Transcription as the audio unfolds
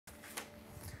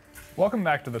Welcome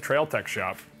back to the Trail Tech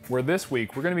Shop, where this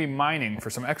week we're going to be mining for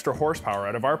some extra horsepower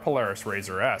out of our Polaris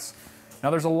RZR S. Now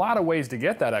there's a lot of ways to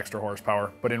get that extra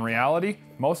horsepower, but in reality,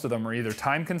 most of them are either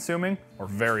time-consuming or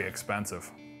very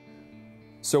expensive.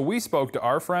 So we spoke to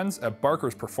our friends at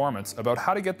Barker's Performance about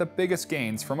how to get the biggest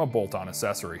gains from a bolt-on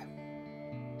accessory.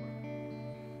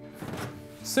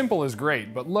 Simple is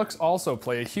great, but looks also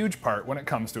play a huge part when it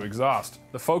comes to exhaust.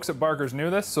 The folks at Barker's knew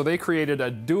this, so they created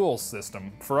a dual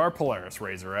system for our Polaris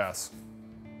RZR S.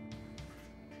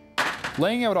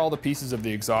 Laying out all the pieces of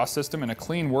the exhaust system in a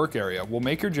clean work area will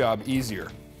make your job easier.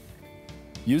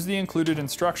 Use the included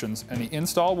instructions and the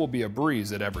install will be a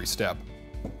breeze at every step.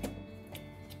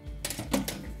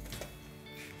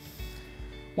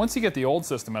 Once you get the old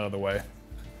system out of the way,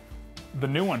 the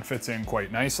new one fits in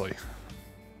quite nicely.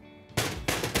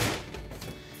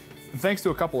 And thanks to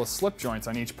a couple of slip joints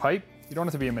on each pipe, you don't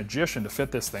have to be a magician to fit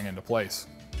this thing into place.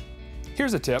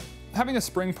 Here's a tip: having a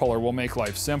spring puller will make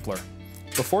life simpler.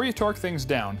 Before you torque things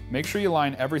down, make sure you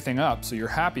line everything up so you're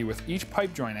happy with each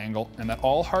pipe joint angle and that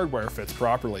all hardware fits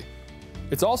properly.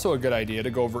 It's also a good idea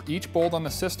to go over each bolt on the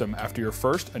system after your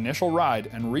first initial ride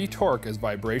and re-torque as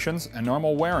vibrations and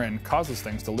normal wear-in causes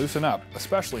things to loosen up,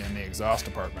 especially in the exhaust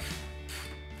department.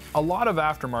 A lot of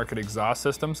aftermarket exhaust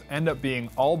systems end up being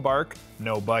all bark,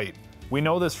 no bite. We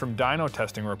know this from dyno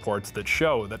testing reports that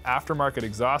show that aftermarket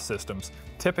exhaust systems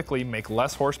typically make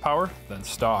less horsepower than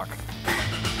stock.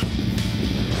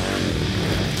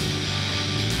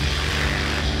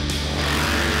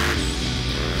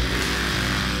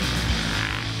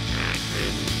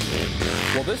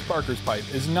 Well, this Barker's pipe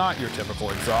is not your typical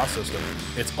exhaust system.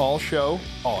 It's all show,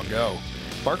 all go.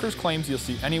 Barker's claims you'll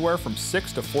see anywhere from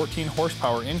 6 to 14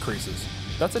 horsepower increases.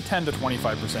 That's a 10 to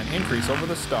 25% increase over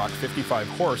the stock 55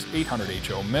 horse 800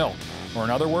 HO mill. Or in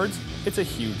other words, it's a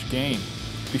huge gain.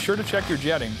 Be sure to check your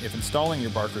jetting if installing your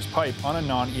Barker's pipe on a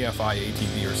non-EFI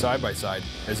ATV or side-by-side,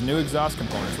 as new exhaust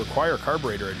components require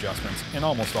carburetor adjustments in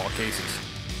almost all cases.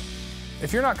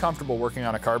 If you're not comfortable working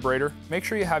on a carburetor, make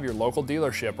sure you have your local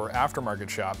dealership or aftermarket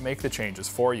shop make the changes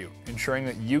for you, ensuring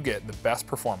that you get the best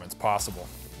performance possible.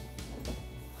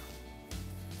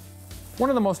 One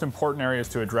of the most important areas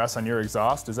to address on your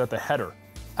exhaust is at the header.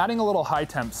 Adding a little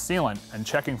high-temp sealant and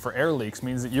checking for air leaks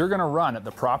means that you're going to run at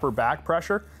the proper back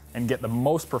pressure and get the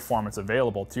most performance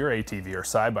available to your ATV or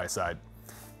side-by-side.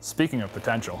 Speaking of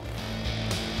potential,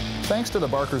 thanks to the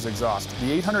Barker's exhaust,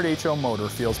 the 800 HO motor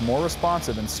feels more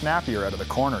responsive and snappier out of the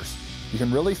corners. You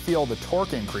can really feel the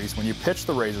torque increase when you pitch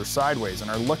the RZR sideways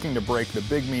and are looking to break the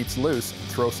big meats loose and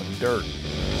throw some dirt.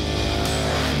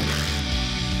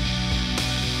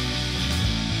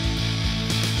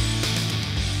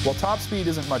 While top speed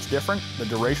isn't much different, the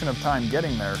duration of time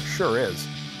getting there sure is.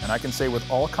 And I can say with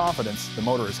all confidence, the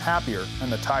motor is happier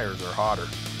and the tires are hotter.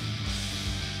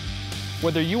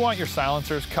 Whether you want your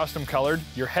silencers custom colored,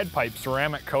 your head pipe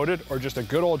ceramic coated, or just a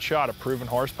good old shot of proven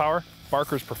horsepower,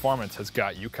 Barker's Performance has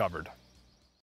got you covered.